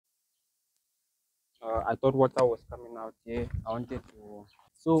I thought water was coming out here. I wanted to.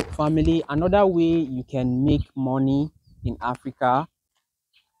 So, family, another way you can make money in Africa,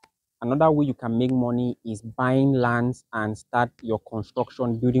 another way you can make money is buying lands and start your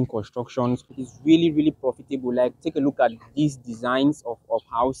construction, building constructions. It's really, really profitable. Like, take a look at these designs of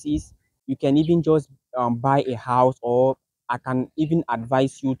houses. You can even just buy a house, or I can even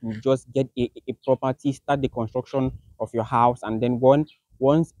advise you to just get a property, start the construction of your house, and then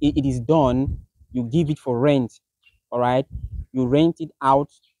once it is done, you give it for rent. All right, you rent it out,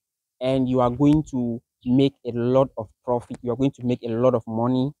 and you are going to make a lot of profit. You are going to make a lot of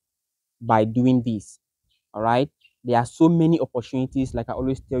money by doing this. All right, there are so many opportunities. Like I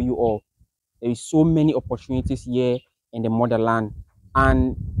always tell you all, there is so many opportunities here in the motherland,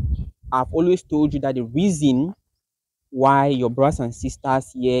 and I've always told you that the reason why your brothers and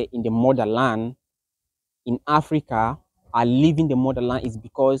sisters here in the motherland in Africa are leaving the motherland is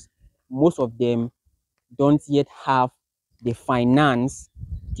because most of them don't yet have the finance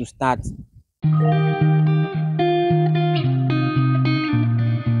to start.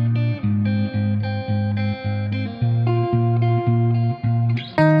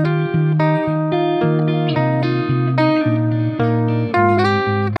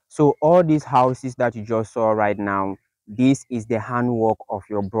 So all these houses that you just saw right now, this is the handwork of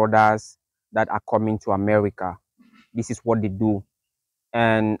your brothers that are coming to America. This is what they do.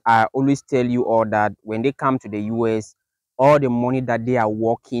 And I always tell you all that when they come to the US, all the money that they are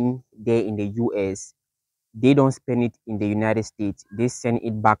working there in the US, they don't spend it in the United States. They send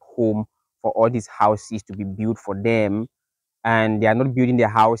it back home for all these houses to be built for them. And they are not building their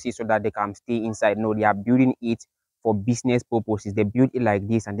houses so that they can stay inside. No, they are building it for business purposes. They build it like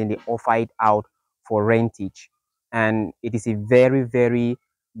this and then they offer it out for rentage. And it is a very, very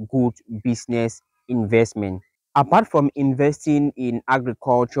good business investment. Apart from investing in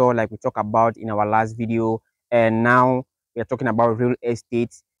agriculture, like we talked about in our last video, and now we are talking about real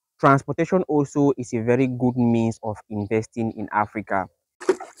estate, transportation also is a very good means of investing in Africa.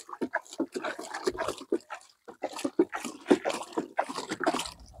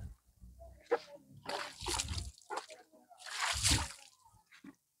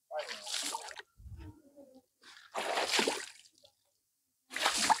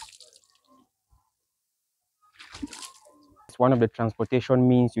 It's one of the transportation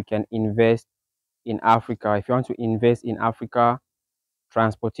means you can invest in Africa. If you want to invest in Africa,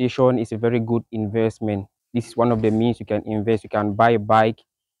 transportation is a very good investment. This is one of the means you can invest. You can buy a bike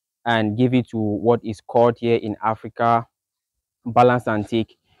and give it to what is called here in Africa balance and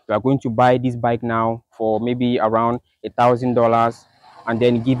take. You are going to buy this bike now for maybe around $1,000 and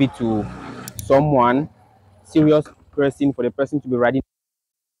then give it to someone, serious person, for the person to be riding.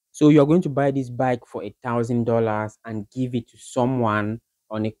 So you're going to buy this bike for $1,000 and give it to someone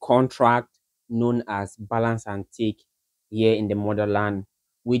on a contract known as balance and take here in the motherland,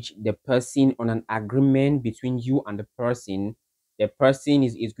 which the person on an agreement between you and the person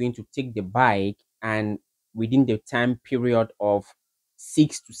is going to take the bike, and within the time period of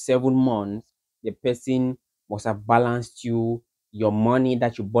 6 to 7 months, the person must have balanced you your money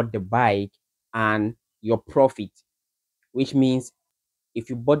that you bought the bike and your profit, which means if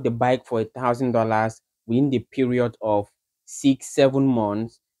you bought the bike for $1,000 within the period of 6 7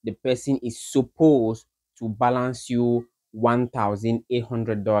 months, the person is supposed to balance you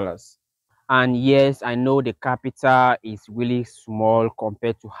 $1,800. And yes, I know the capital is really small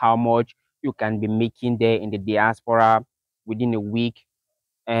compared to how much you can be making there in the diaspora within a week,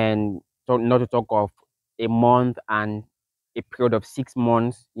 and not to talk of a month and a period of 6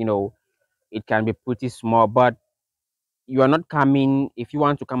 months. It can be pretty small, but you are not coming. If you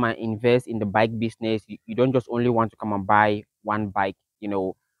want to come and invest in the bike business, you don't just only want to come and buy one bike.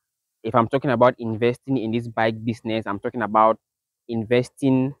 If I'm talking about investing in this bike business, I'm talking about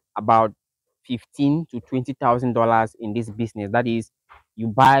investing about 15 to 20,000 dollars in this business. That is, you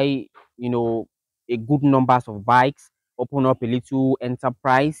buy, a good numbers of bikes, open up a little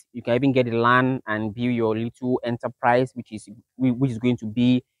enterprise. You can even get a land and build your little enterprise, which is going to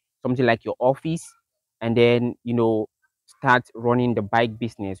be something like your office, and then start running the bike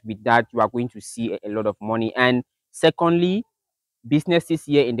business. With that, you are going to see a lot of money. And secondly, businesses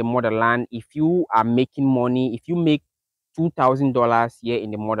here in the motherland, if you are making money, if you make $2,000 here in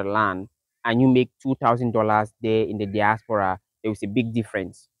the motherland and you make $2,000 there in the diaspora, there is a big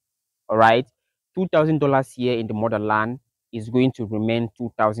difference. All right, $2,000 here in the motherland is going to remain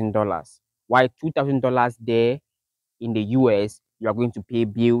 $2,000, while $2,000 there in the US, you are going to pay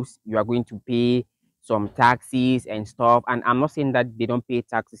bills, you are going to pay some taxes and stuff. And I'm not saying that they don't pay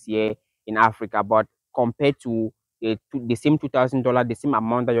taxes here in Africa, but compared to the same $2,000, the same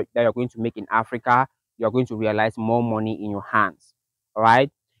amount that you're going to make in Africa, you're going to realize more money in your hands. All right.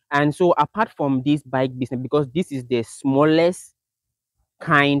 And so apart from this bike business, because this is the smallest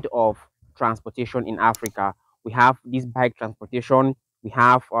kind of transportation in Africa. We have this bike transportation. We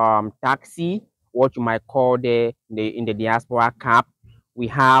have taxi, what you might call the in the diaspora cab. We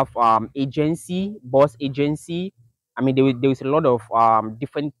have agency, bus agency. I mean, there is a lot of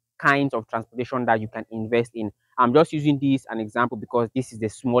different kinds of transportation that you can invest in. I'm just using this an example because this is the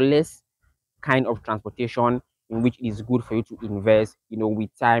smallest kind of transportation in which it is good for you to invest. With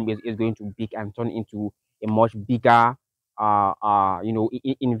time, is going to big and turn into a much bigger,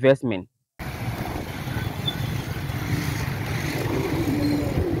 investment.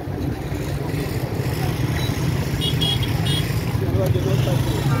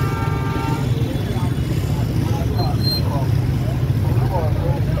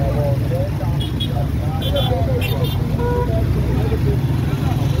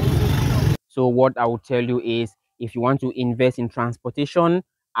 So what I will tell you is, if you want to invest in transportation,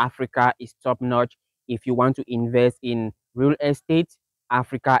 Africa is top notch. If you want to invest in real estate,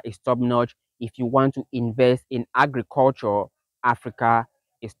 Africa is top notch. If you want to invest in agriculture, Africa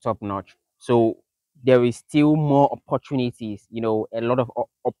is top notch. So there is still more opportunities, a lot of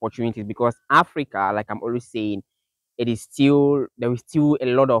opportunities, because Africa, like I'm always saying, there is still a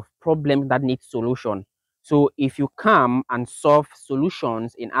lot of problems that need solution. So if you come and solve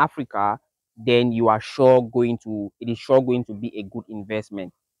solutions in Africa, then it is sure going to be a good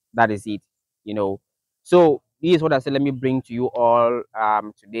investment. That is it. So this is what I said. Let me bring to you all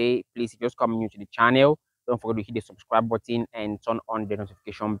today. Please, if you're just coming new to the channel, don't forget to hit the subscribe button and turn on the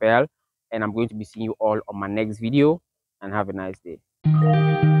notification bell. And I'm going to be seeing you all on my next video, and have a nice day.